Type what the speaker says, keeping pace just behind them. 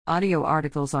Audio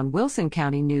articles on Wilson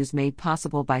County News made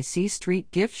possible by C Street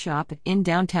Gift Shop in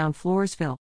downtown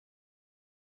Floresville.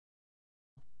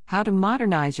 How to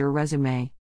modernize your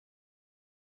resume.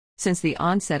 Since the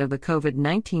onset of the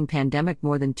COVID-19 pandemic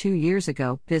more than 2 years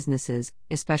ago, businesses,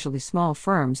 especially small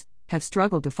firms, have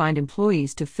struggled to find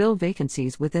employees to fill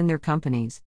vacancies within their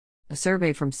companies. A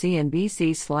survey from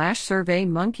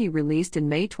CNBC/SurveyMonkey released in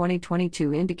May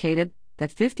 2022 indicated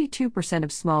that 52%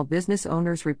 of small business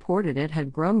owners reported it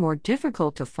had grown more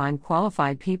difficult to find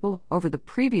qualified people over the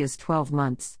previous 12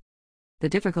 months. The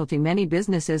difficulty many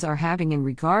businesses are having in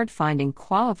regard finding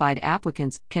qualified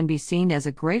applicants can be seen as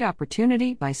a great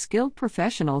opportunity by skilled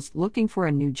professionals looking for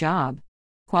a new job.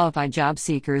 Qualified job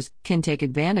seekers can take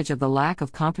advantage of the lack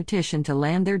of competition to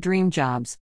land their dream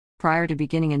jobs. Prior to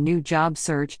beginning a new job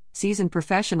search, seasoned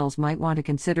professionals might want to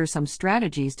consider some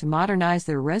strategies to modernize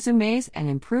their resumes and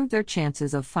improve their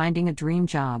chances of finding a dream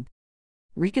job.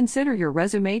 Reconsider your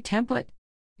resume template.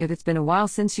 If it's been a while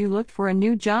since you looked for a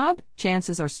new job,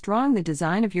 chances are strong the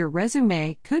design of your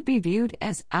resume could be viewed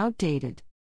as outdated.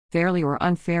 Fairly or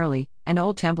unfairly, an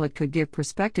old template could give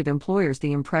prospective employers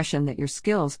the impression that your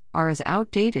skills are as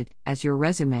outdated as your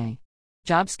resume.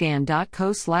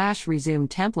 Jobscan.co/resume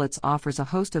templates offers a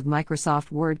host of Microsoft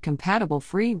Word compatible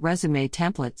free resume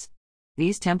templates.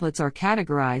 These templates are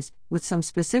categorized, with some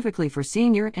specifically for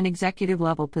senior and executive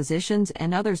level positions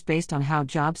and others based on how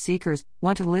job seekers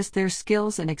want to list their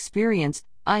skills and experience,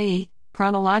 i.e.,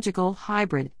 chronological,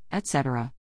 hybrid,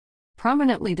 etc.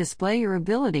 Prominently display your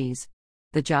abilities.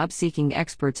 The job-seeking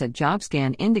experts at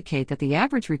JobScan indicate that the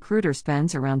average recruiter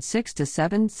spends around 6 to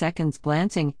 7 seconds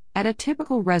glancing at a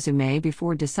typical resume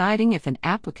before deciding if an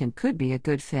applicant could be a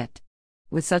good fit.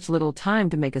 With such little time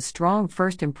to make a strong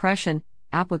first impression,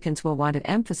 applicants will want to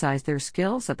emphasize their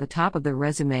skills at the top of their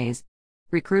resumes.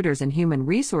 Recruiters and human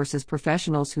resources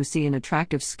professionals who see an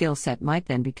attractive skill set might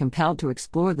then be compelled to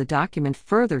explore the document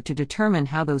further to determine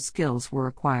how those skills were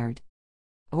acquired.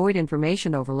 Avoid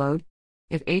information overload.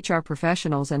 If HR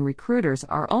professionals and recruiters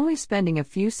are only spending a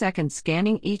few seconds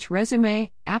scanning each resume,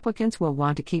 applicants will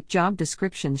want to keep job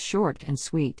descriptions short and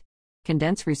sweet.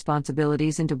 Condense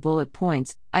responsibilities into bullet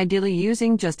points, ideally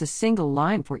using just a single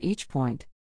line for each point.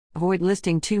 Avoid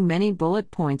listing too many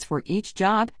bullet points for each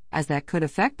job, as that could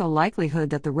affect the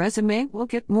likelihood that the resume will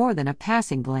get more than a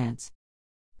passing glance.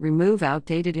 Remove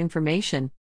outdated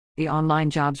information. The online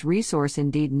jobs resource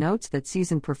Indeed notes that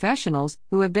seasoned professionals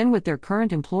who have been with their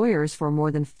current employers for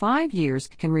more than 5 years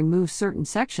can remove certain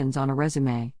sections on a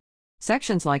resume.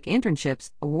 Sections like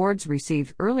internships, awards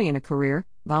received early in a career,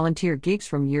 volunteer gigs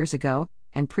from years ago,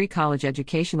 and pre-college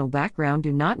educational background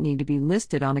do not need to be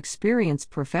listed on experienced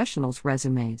professionals'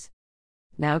 resumes.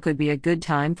 Now could be a good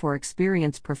time for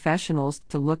experienced professionals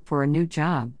to look for a new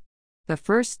job. The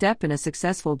first step in a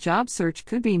successful job search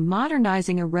could be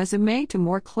modernizing a resume to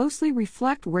more closely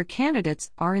reflect where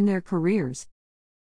candidates are in their careers.